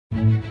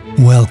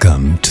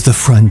Welcome to the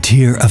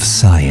frontier of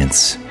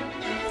science.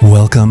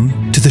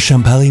 Welcome to the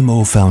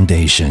Champalimaud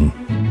Foundation.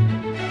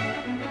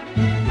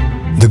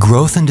 The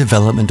growth and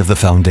development of the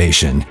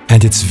foundation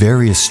and its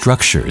various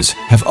structures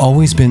have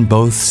always been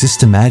both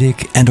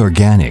systematic and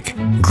organic,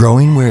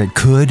 growing where it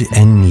could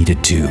and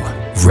needed to,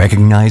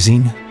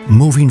 recognizing,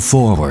 moving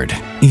forward,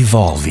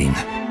 evolving,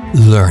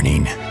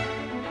 learning.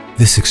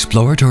 This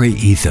exploratory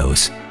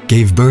ethos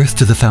gave birth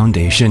to the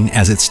foundation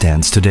as it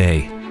stands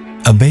today.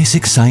 A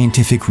basic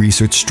scientific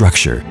research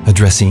structure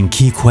addressing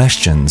key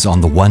questions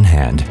on the one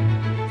hand,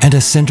 and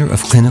a center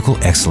of clinical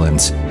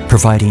excellence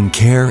providing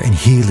care and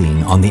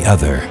healing on the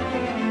other.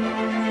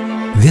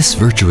 This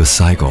virtuous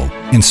cycle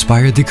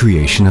inspired the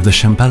creation of the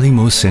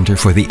Champalimaud Centre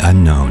for the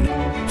Unknown,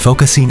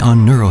 focusing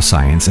on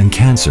neuroscience and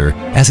cancer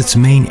as its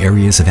main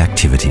areas of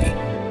activity.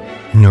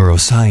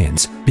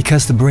 Neuroscience,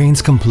 because the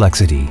brain's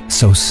complexity,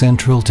 so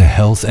central to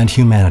health and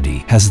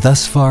humanity, has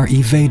thus far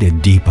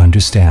evaded deep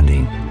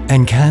understanding.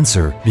 And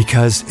cancer,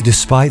 because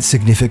despite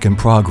significant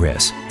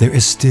progress, there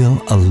is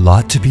still a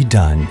lot to be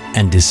done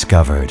and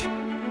discovered.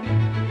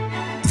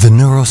 The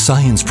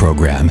neuroscience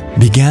program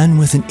began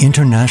with an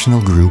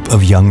international group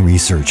of young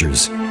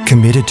researchers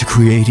committed to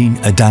creating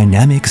a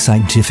dynamic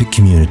scientific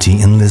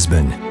community in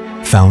Lisbon,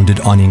 founded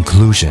on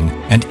inclusion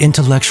and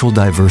intellectual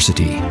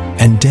diversity,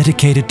 and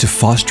dedicated to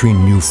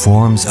fostering new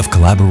forms of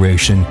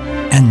collaboration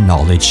and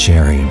knowledge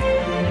sharing.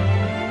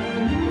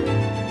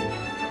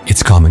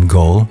 Its common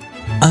goal?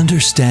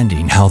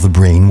 Understanding how the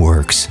brain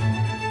works,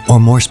 or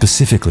more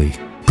specifically,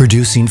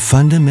 producing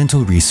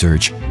fundamental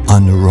research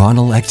on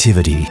neuronal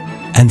activity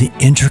and the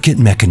intricate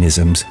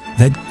mechanisms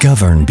that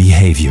govern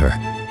behavior.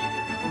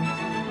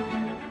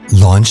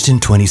 Launched in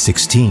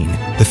 2016,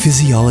 the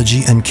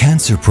Physiology and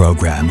Cancer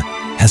program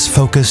has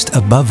focused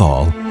above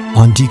all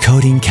on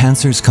decoding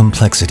cancer's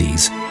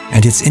complexities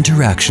and its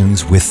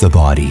interactions with the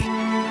body,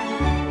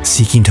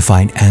 seeking to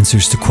find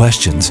answers to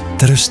questions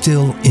that are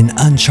still in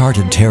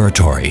uncharted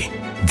territory.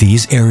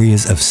 These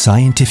areas of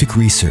scientific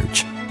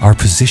research are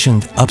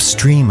positioned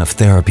upstream of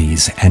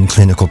therapies and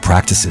clinical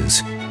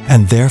practices,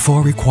 and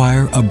therefore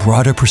require a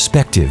broader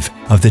perspective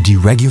of the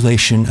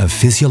deregulation of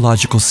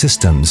physiological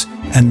systems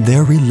and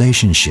their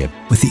relationship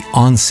with the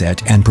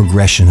onset and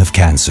progression of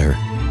cancer.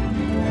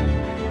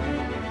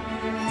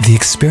 The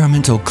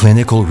experimental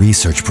clinical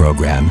research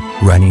program,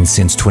 running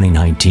since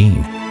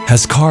 2019,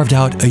 has carved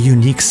out a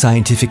unique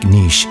scientific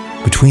niche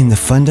between the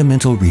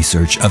fundamental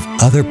research of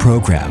other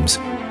programs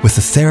with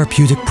the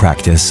therapeutic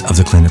practice of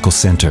the clinical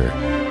center,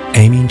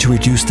 aiming to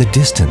reduce the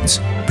distance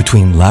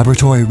between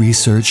laboratory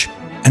research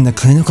and the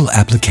clinical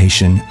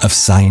application of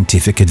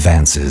scientific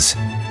advances.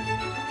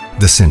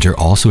 The center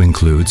also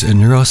includes a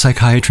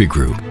neuropsychiatry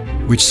group,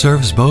 which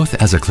serves both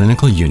as a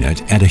clinical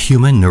unit and a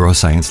human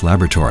neuroscience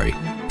laboratory,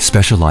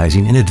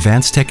 specializing in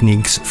advanced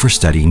techniques for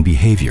studying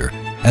behavior,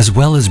 as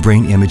well as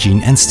brain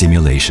imaging and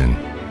stimulation.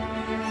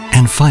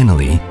 And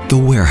finally, the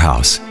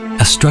warehouse,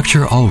 a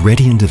structure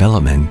already in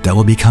development that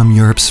will become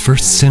Europe's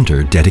first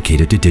center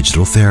dedicated to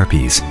digital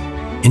therapies,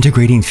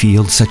 integrating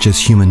fields such as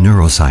human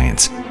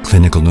neuroscience,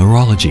 clinical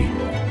neurology,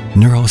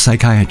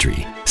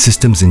 neuropsychiatry,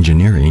 systems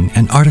engineering,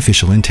 and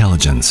artificial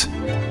intelligence.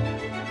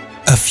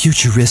 A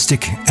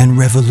futuristic and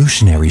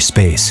revolutionary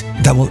space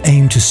that will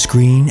aim to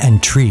screen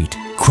and treat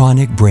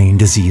chronic brain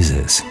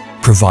diseases,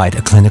 provide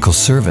a clinical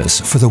service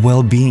for the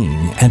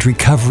well-being and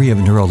recovery of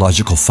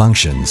neurological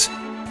functions,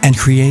 and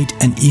create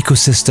an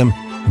ecosystem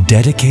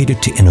dedicated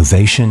to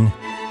innovation,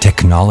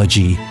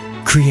 technology,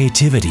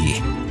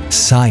 creativity,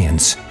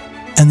 science,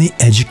 and the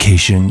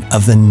education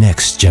of the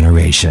next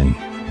generation.